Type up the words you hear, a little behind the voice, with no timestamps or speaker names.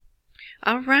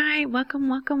All right,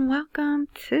 welcome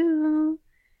to...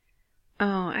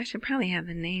 Oh, I should probably have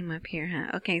the name up here,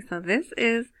 huh? Okay, so this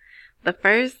is the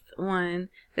first one.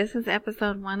 This is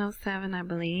episode 107, I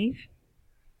believe.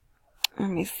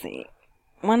 Let me see.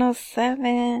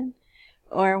 107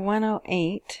 or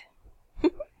 108.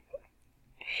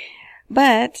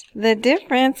 But the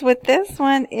difference with this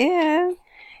one is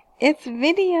it's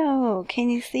video.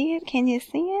 Can you see it? Can you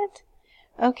see it?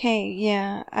 Okay,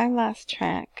 yeah, I lost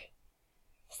track.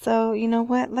 So, you know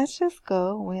what? Let's just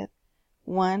go with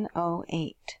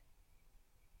 108.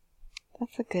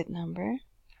 That's a good number.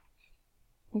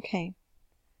 Okay.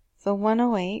 So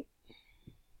 108.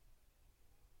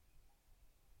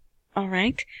 All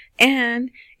right.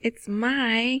 And it's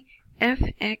my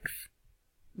FX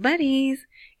buddies.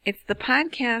 It's the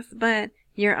podcast, but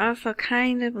you're also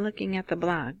kind of looking at the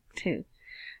blog too.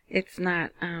 It's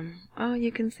not, oh,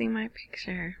 you can see my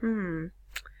picture.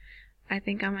 I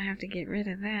think I'm gonna have to get rid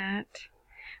of that.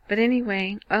 But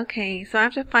anyway, okay, so I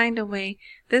have to find a way.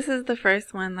 This is the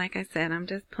first one, like I said, I'm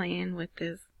just playing with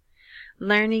this,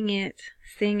 learning it,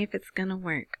 seeing if it's gonna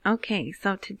work. Okay,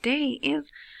 so today is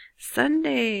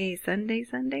Sunday.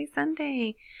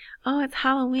 Oh, it's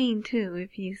Halloween too,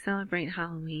 if you celebrate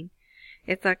Halloween.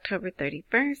 It's October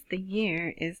 31st, the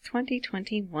year is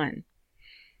 2021.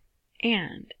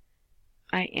 And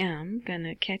I am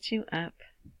gonna catch you up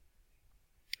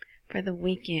for the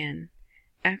weekend.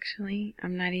 Actually,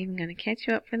 I'm not even going to catch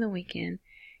you up for the weekend.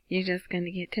 You're just going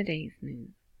to get today's news.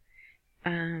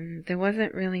 There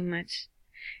wasn't really much.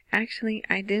 Actually,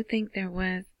 I do think there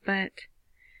was, but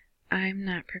I'm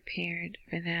not prepared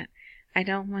for that. I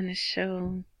don't want to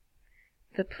show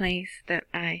the place that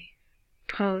I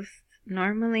post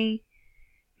normally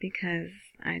because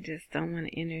I just don't want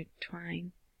to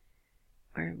intertwine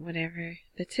or whatever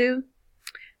the two.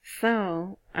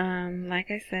 So, like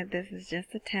I said, this is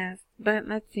just a test, but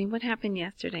let's see what happened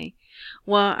yesterday.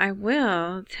 Well, I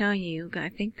will tell you, I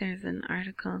think there's an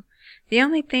article. The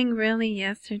only thing really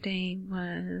yesterday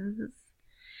was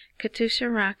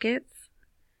Katyusha rockets.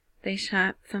 They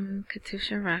shot some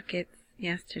Katyusha rockets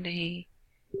yesterday,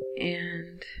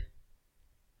 and,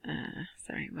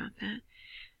 sorry about that.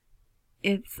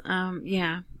 It's,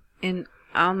 in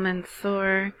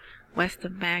Al-Mansur, west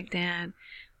of Baghdad.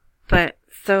 But,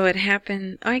 so it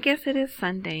happened, oh, I guess it is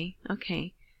Sunday.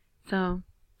 Okay. So,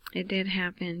 it did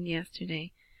happen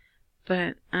yesterday.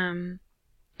 But,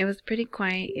 it was pretty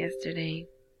quiet yesterday.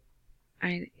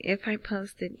 If I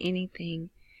posted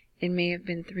anything, it may have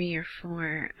been three or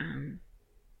four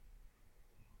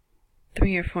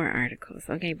articles.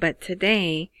 Okay, but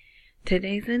today's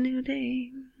a new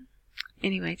day.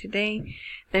 Anyway, today,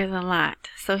 there's a lot.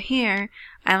 So here,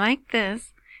 I like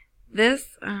this.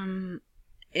 This,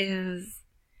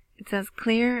 it says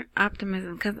clear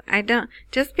optimism,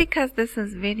 just because this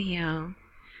is video,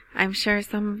 I'm sure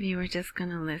some of you are just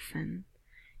going to listen.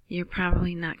 You're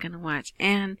probably not going to watch.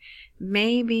 And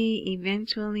maybe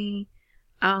eventually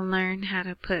I'll learn how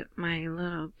to put my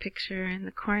little picture in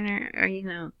the corner, or,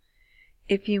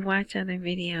 if you watch other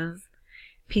videos,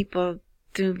 people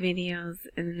do videos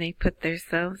and they put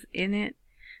themselves in it.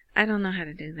 I don't know how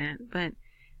to do that, but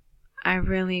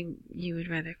you would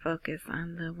rather focus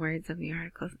on the words of the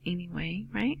articles anyway,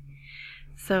 right?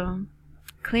 So,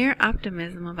 clear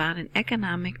optimism about an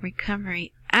economic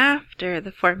recovery after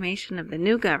the formation of the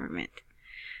new government.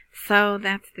 So,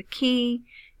 that's the key.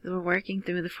 We're working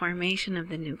through the formation of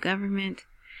the new government.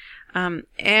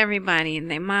 Everybody and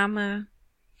their mama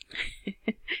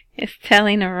is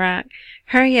telling Iraq,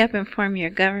 hurry up and form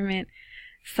your government.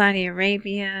 Saudi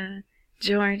Arabia,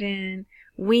 Jordan,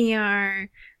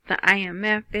 the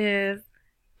IMF is,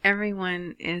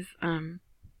 everyone is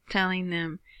telling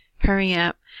them, hurry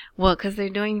up. Well, because they're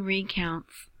doing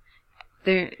recounts.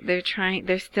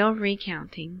 They're still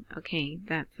recounting. Okay,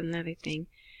 that's another thing.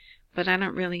 But I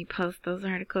don't really post those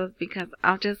articles because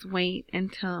I'll just wait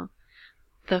until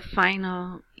the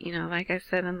final, like I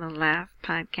said in the last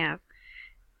podcast,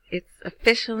 it's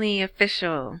officially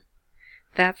official.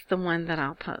 That's the one that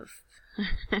I'll post.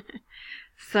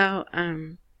 So,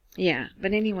 yeah,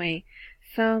 but anyway,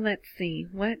 so let's see,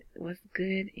 what was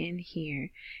good in here?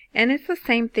 And it's the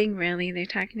same thing really. They're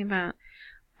talking about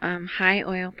high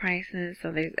oil prices,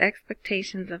 so there's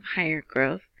expectations of higher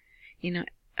growth,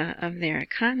 of their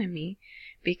economy,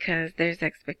 because there's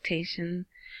expectation,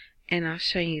 and I'll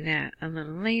show you that a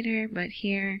little later. But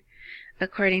here,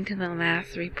 according to the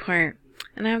last report,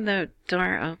 and I have the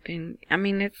door open,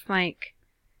 it's like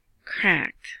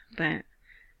cracked, but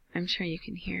I'm sure you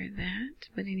can hear that.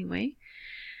 But anyway,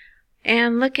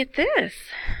 and look at this,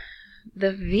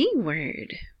 the V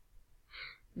word.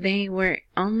 they were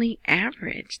only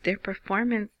average. Their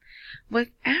performance was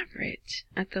average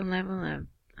at the level of,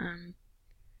 I'm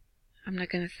not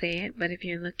going to say it, but if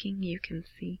you're looking, you can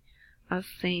see. I'll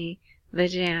say the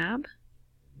jab,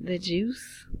 the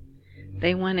juice.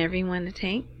 They want everyone to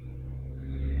take.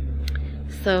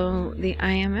 So the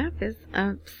IMF is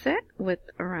upset with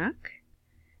Iraq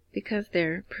because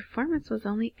their performance was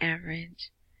only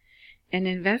average. An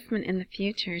investment in the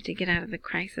future to get out of the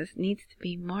crisis needs to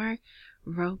be more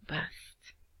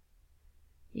robust.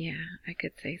 Yeah, I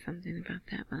could say something about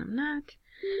that, but I'm not.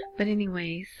 But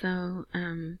anyway, so,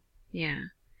 yeah.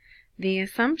 The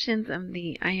assumptions of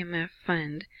the IMF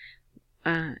fund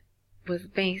was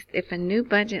based if a new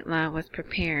budget law was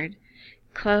prepared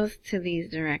close to these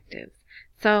directives.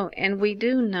 So, and we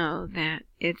do know that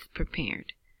it's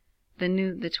prepared. The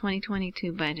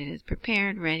 2022 budget is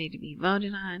prepared, ready to be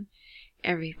voted on,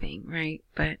 everything, right?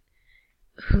 But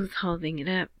who's holding it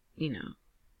up,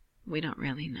 we don't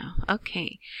really know.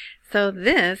 Okay, so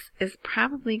this is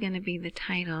probably going to be the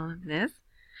title of this.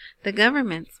 The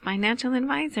government's financial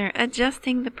advisor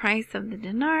adjusting the price of the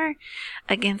dinar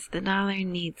against the dollar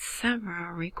needs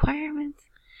several requirements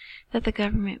that the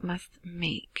government must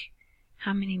make.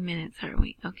 How many minutes are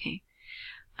we? Okay.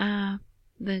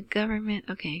 The government,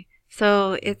 okay.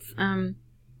 So it's,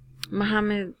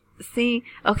 Mohammed, see,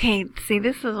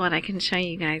 this is what I can show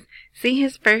you guys. See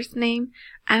his first name?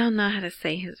 I don't know how to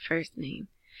say his first name.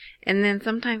 And then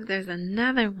sometimes there's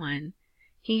another one.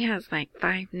 He has like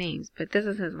 5 names, but this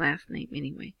is his last name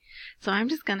anyway. So I'm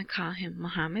just going to call him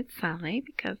Mohammed Saleh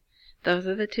because those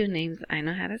are the 2 names I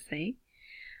know how to say.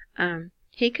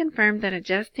 He confirmed that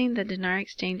adjusting the dinar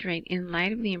exchange rate in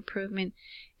light of the improvement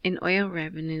in oil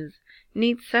revenues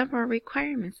needs several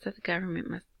requirements that the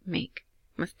government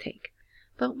must take.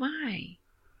 But why?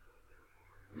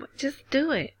 Just do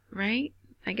it, right?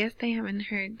 I guess they haven't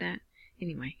heard that.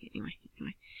 Anyway.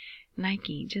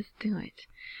 Nike, just do it.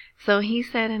 So he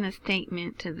said in a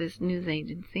statement to this news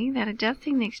agency that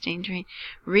adjusting the exchange rate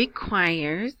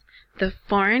requires the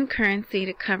foreign currency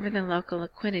to cover the local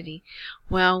liquidity.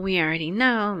 Well, we already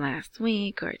know last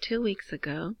week or 2 weeks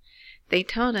ago, they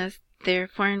told us their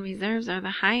foreign reserves are the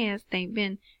highest they've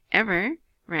been ever,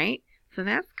 right? So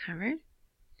that's covered.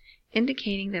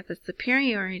 Indicating that the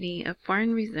superiority of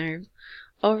foreign reserves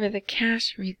over the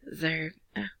cash reserve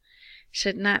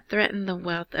should not threaten the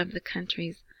wealth of the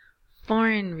country's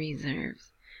foreign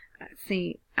reserves.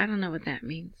 See, I don't know what that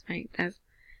means, right?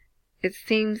 It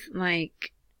seems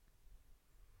like,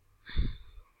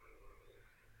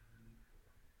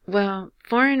 well,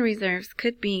 foreign reserves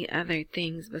could be other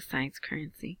things besides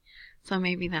currency. So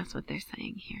maybe that's what they're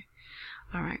saying here.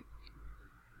 All right.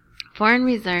 Foreign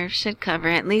reserves should cover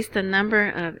at least the number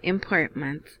of import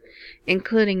months,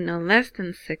 including no less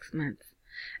than 6 months,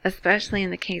 especially in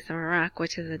the case of Iraq,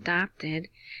 which is adopted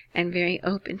and very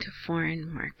open to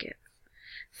foreign markets.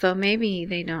 So maybe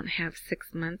they don't have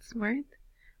 6 months worth.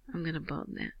 I'm going to bold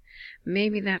that.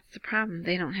 Maybe that's the problem.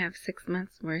 They don't have 6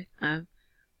 months worth of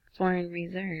foreign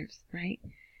reserves, right?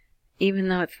 Even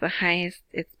though it's the highest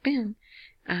it's been,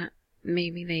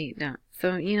 maybe they don't.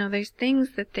 So, there's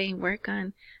things that they work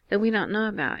on that we don't know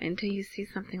about until you see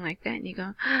something like that and you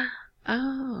go,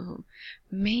 oh,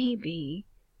 maybe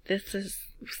this is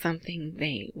something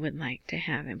they would like to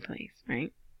have in place,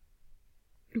 right?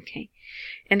 Okay.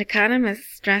 An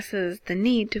economist stresses the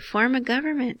need to form a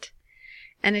government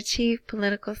and achieve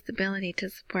political stability to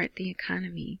support the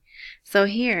economy. So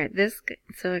here,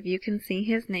 so if you can see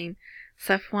his name,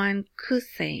 Safwan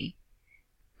Qusay.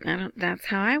 That's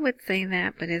how I would say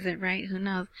that, but is it right? Who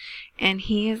knows? And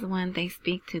he is one they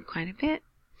speak to quite a bit.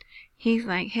 He's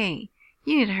like, hey,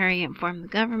 you need to hurry up and form the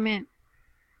government.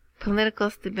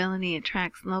 Political stability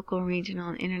attracts local, regional,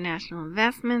 and international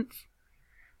investments.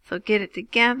 So get it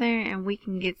together and we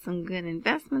can get some good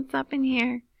investments up in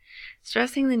here.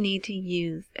 Stressing the need to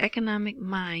use economic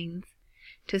minds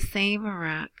to save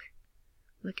Iraq.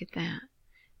 Look at that.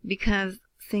 Because,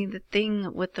 see, the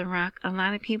thing with Iraq, a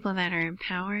lot of people that are in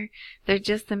power, they're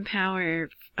just in power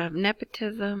of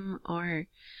nepotism or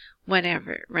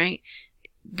whatever, right?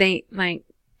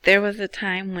 There was a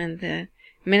time when the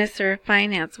Minister of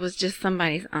Finance was just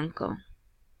somebody's uncle.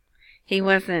 He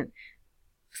wasn't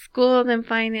schooled in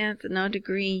finance, no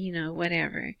degree,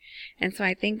 whatever. And so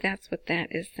I think that's what that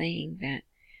is saying, that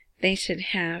they should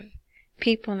have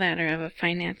people that are of a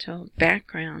financial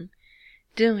background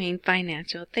doing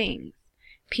financial things.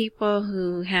 People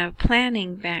who have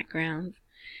planning backgrounds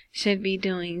should be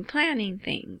doing planning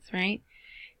things, right?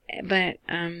 But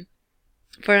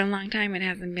for a long time it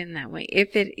hasn't been that way.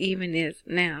 If it even is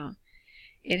now,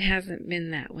 it hasn't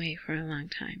been that way for a long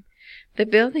time. The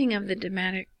building of the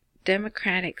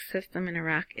democratic system in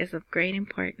Iraq is of great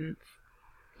importance.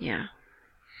 Yeah.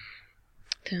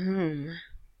 To whom?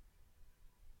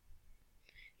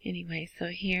 Anyway, so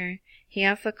here he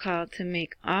also called to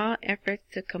make all efforts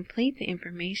to complete the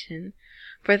information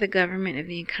for the government of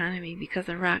the economy because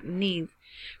Iraq needs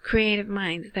creative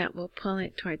minds that will pull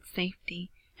it towards safety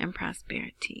and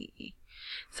prosperity.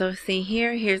 So see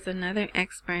here's another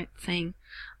expert saying,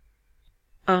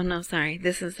 oh no, sorry,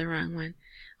 this is the wrong one.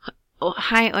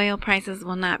 High oil prices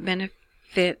will not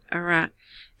benefit Iraq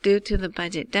due to the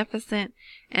budget deficit.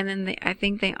 And then I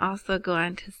think they also go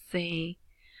on to say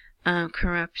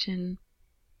corruption.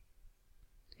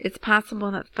 It's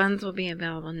possible that funds will be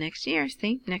available next year,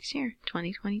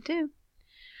 2022,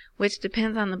 which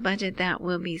depends on the budget that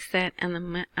will be set and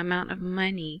the amount of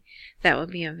money that will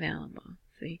be available.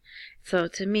 See, so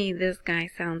to me, this guy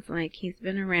sounds like he's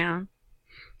been around.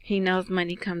 He knows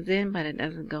money comes in, but it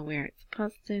doesn't go where it's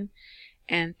supposed to,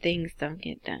 and things don't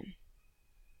get done.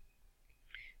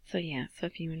 So yeah, so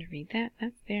if you want to read that,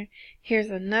 that's there. Here's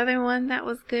another one that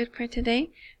was good for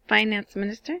today. Finance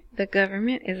Minister, the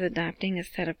government is adopting a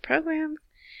set of programs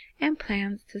and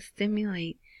plans to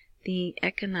stimulate the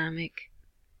economic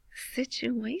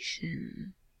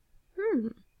situation.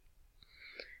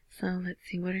 So let's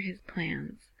see, what are his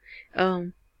plans?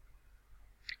 Oh,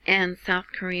 and South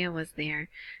Korea was there.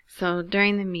 So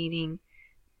during the meeting,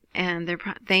 and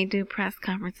they do press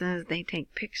conferences, they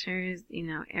take pictures,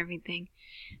 everything.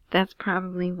 That's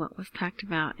probably what was talked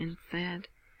about and said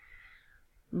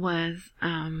was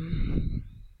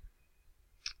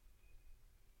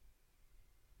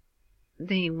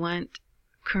they want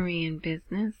Korean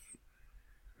business,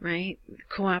 right?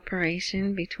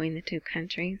 Cooperation between the two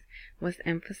countries was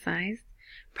emphasized,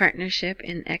 partnership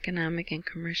in economic and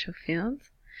commercial fields,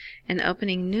 and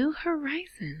opening new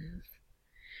horizons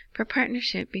for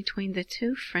partnership between the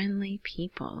two friendly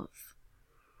peoples.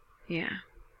 Yeah.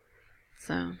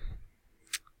 So,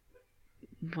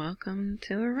 welcome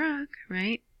to Iraq,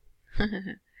 right?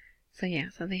 So yeah,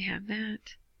 so they have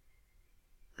that.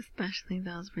 Especially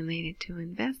those related to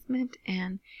investment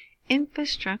and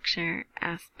infrastructure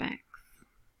aspects.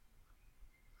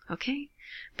 Okay,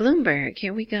 Bloomberg,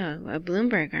 here we go. A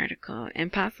Bloomberg article.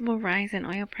 Impossible rise in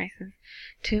oil prices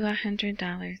to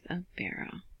 $100 a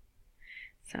barrel.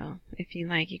 So, if you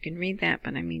like, you can read that,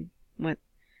 but I mean, what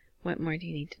more do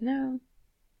you need to know?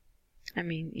 I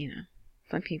mean,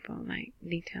 some people like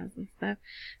details and stuff.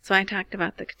 So I talked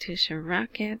about the Katyusha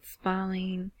rockets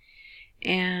falling,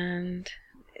 and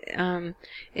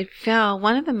it fell.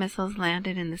 One of the missiles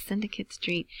landed in the Syndicate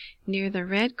Street near the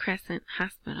Red Crescent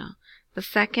Hospital. The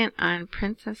second on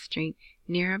Princess Street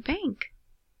near a bank.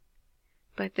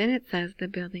 But then it says the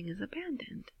building is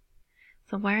abandoned.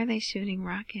 So why are they shooting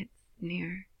rockets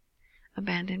near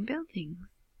abandoned buildings?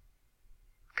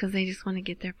 Because they just want to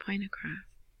get their point across.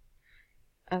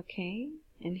 Okay,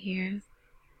 and here's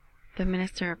the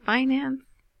Minister of Finance.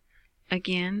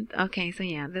 Again, okay, so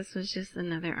yeah, this was just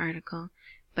another article,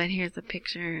 but here's a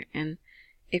picture, and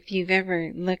if you've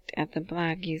ever looked at the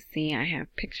blog, you see I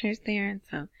have pictures there, and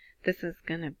so this is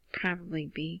going to probably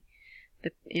be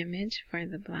the image for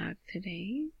the blog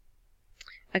today.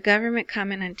 A government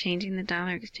comment on changing the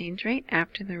dollar exchange rate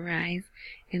after the rise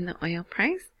in the oil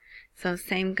price. So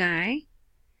same guy,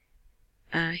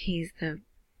 he's the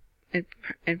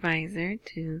advisor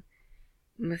to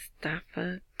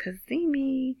Mustafa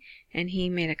Kazemi, and he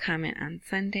made a comment on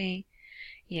Sunday.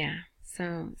 Yeah,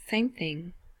 so same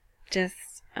thing, just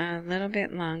a little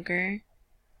bit longer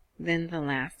than the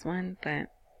last one, but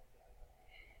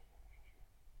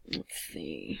let's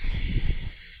see.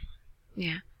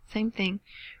 Yeah, same thing.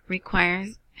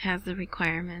 Has the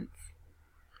requirements,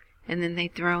 and then they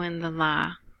throw in the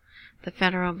law, the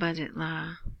federal budget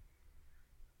law,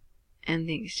 and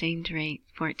the exchange rate,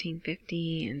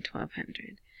 $14.50 and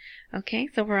 $12.00. Okay,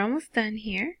 so we're almost done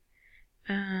here.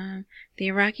 The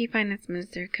Iraqi finance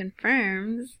minister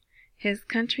confirms his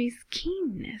country's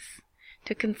keenness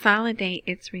to consolidate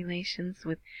its relations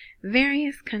with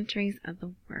various countries of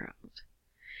the world.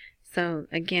 So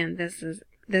again, this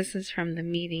is from the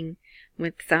meeting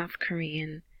with South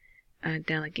Korean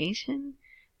delegation,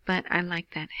 but I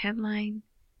like that headline,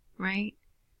 right?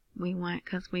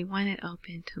 Because we want it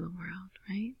open to the world,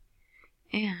 right?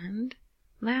 And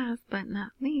last but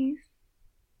not least,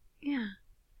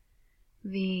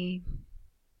 the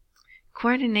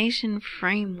coordination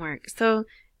framework. So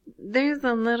there's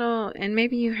a little, and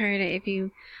maybe you heard it, if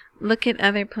you look at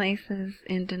other places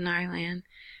in Dinarland,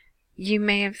 you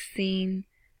may have seen,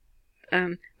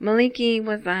 Maliki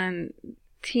was on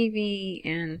TV,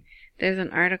 and there's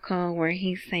an article where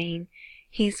he's saying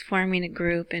he's forming a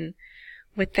group, and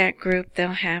with that group, they'll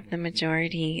have the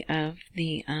majority of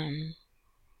the,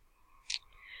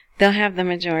 they'll have the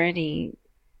majority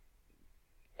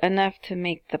enough to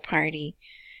make the party,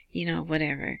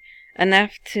 whatever.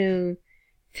 Enough to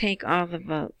take all the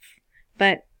votes.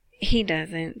 But he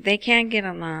doesn't. They can't get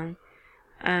along.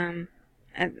 And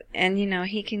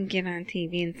he can get on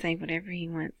TV and say whatever he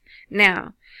wants.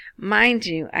 Now, mind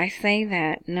you, I say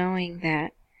that knowing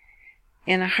that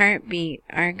in a heartbeat,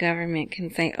 our government can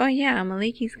say, oh yeah,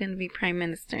 Maliki's going to be prime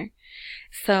minister.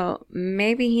 So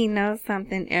maybe he knows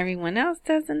something everyone else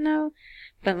doesn't know.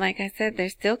 But like I said, they're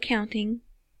still counting.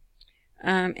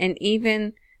 And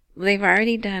even they've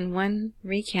already done one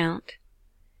recount.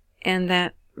 And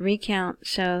that recount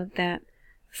showed that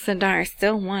Sadar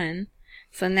still won.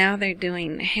 So now they're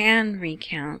doing hand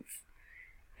recounts.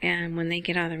 And when they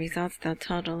get all the results, they'll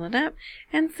total it up.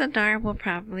 And Sadar will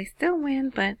probably still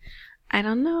win. But I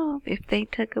don't know if they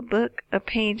took a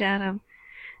page out of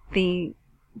the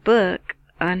book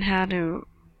on how to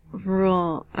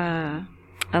rule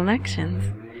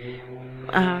elections.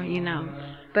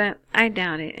 But I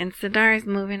doubt it. And Sadar is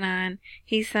moving on.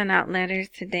 He sent out letters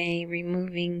today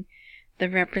removing the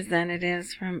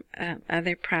representatives from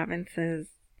other provinces,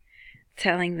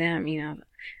 telling them,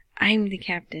 I'm the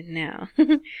captain now.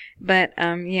 But,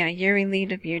 you're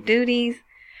relieved of your duties.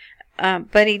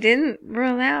 But he didn't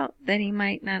rule out that he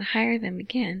might not hire them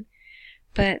again.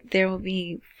 But there will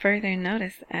be further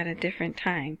notice at a different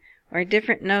time. Or a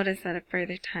different notice at a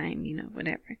further time,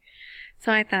 whatever.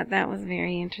 So I thought that was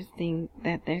very interesting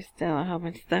that there's still a whole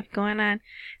bunch of stuff going on.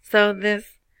 So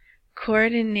this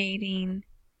coordinating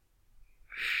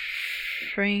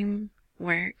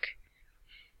framework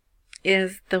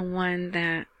is the one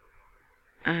that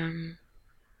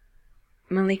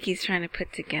Maliki's trying to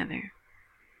put together.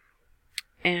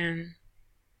 And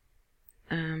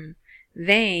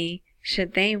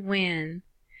should they win,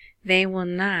 they will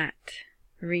not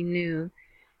renew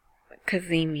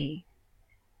Kazemi,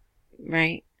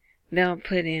 right? They'll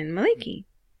put in Maliki.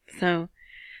 So,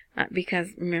 because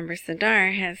remember,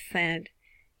 Sadar has said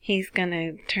he's going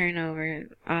to turn over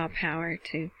all power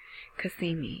to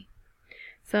Kazemi.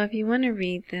 So if you want to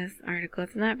read this article,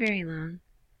 it's not very long.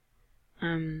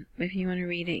 If you want to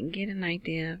read it and get an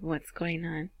idea of what's going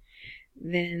on,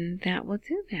 then that will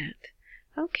do that.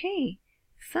 Okay,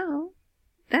 so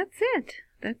that's it.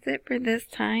 That's it for this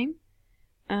time.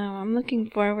 I'm looking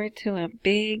forward to a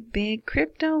big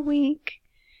crypto week.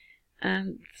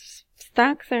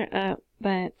 Stocks are up,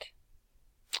 but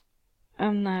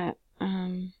I'm not,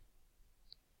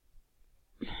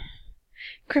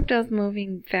 crypto's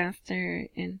moving faster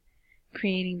and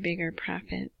creating bigger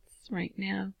profits right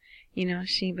now.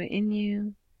 Shiba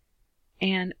Inu.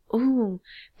 And,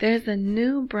 there's a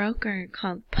new broker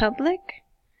called Public.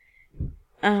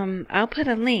 I'll put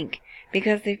a link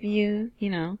because if you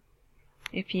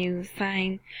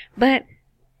sign, but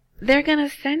they're going to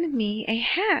send me a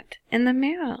hat in the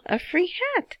mail, a free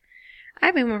hat.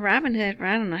 I've been with Robinhood for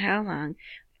I don't know how long.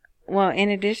 Well, in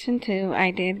addition to, I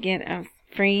did get a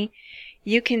free,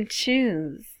 you can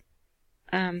choose.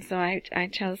 So I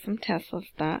chose some Tesla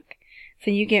stock. So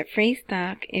you get free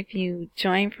stock if you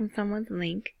join from someone's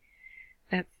link.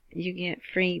 You get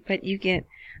free, but you get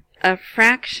a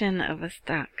fraction of a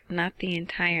stock, not the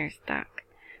entire stock.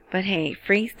 But hey,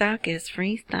 free stock is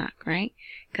free stock, right?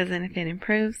 Because then if it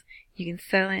improves, you can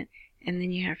sell it and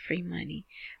then you have free money.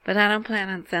 But I don't plan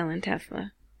on selling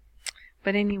Tesla.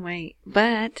 But anyway,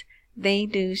 they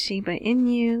do Shiba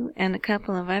Inu and a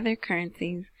couple of other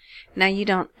currencies. Now you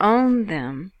don't own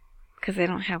them because they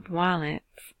don't have wallets.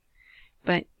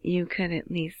 But you could at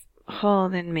least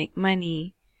hold and make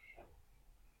money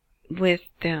with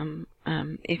them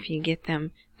if you get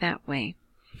them that way.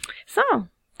 So,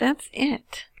 that's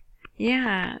it.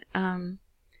 Yeah,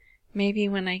 maybe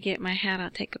when I get my hat, I'll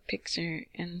take a picture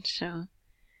and show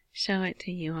it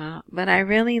to you all. But I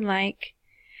really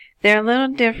they're a little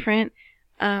different.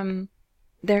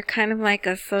 They're kind of like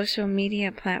a social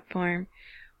media platform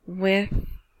with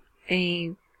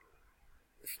a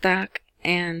stock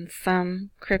and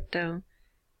some crypto,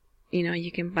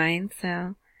 you can buy and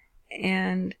sell,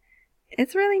 and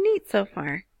it's really neat so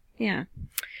far. Yeah.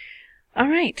 All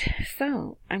right.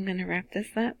 So I'm going to wrap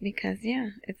this up because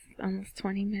it's almost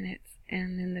 20 minutes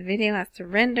and then the video has to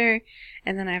render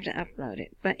and then I have to upload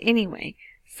it. But anyway,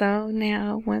 so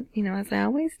now as I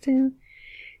always do,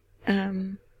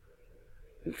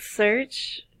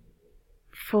 search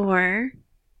for,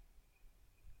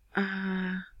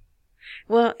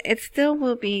 it still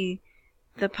will be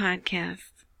the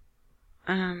podcast.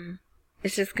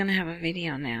 It's just going to have a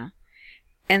video now.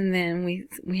 And then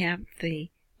we have the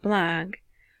blog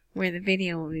where the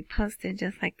video will be posted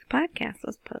just like the podcast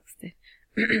was posted.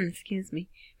 Excuse me,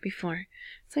 before.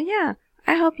 So yeah,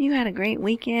 I hope you had a great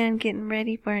weekend getting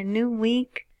ready for a new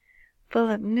week full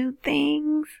of new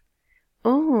things.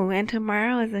 Oh, and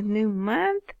tomorrow is a new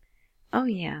month. Oh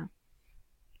yeah.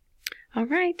 All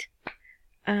right.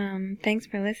 Thanks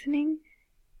for listening.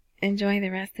 Enjoy the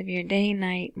rest of your day,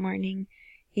 night, morning,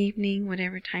 evening,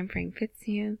 whatever time frame fits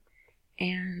you.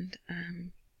 And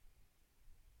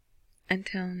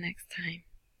until next time.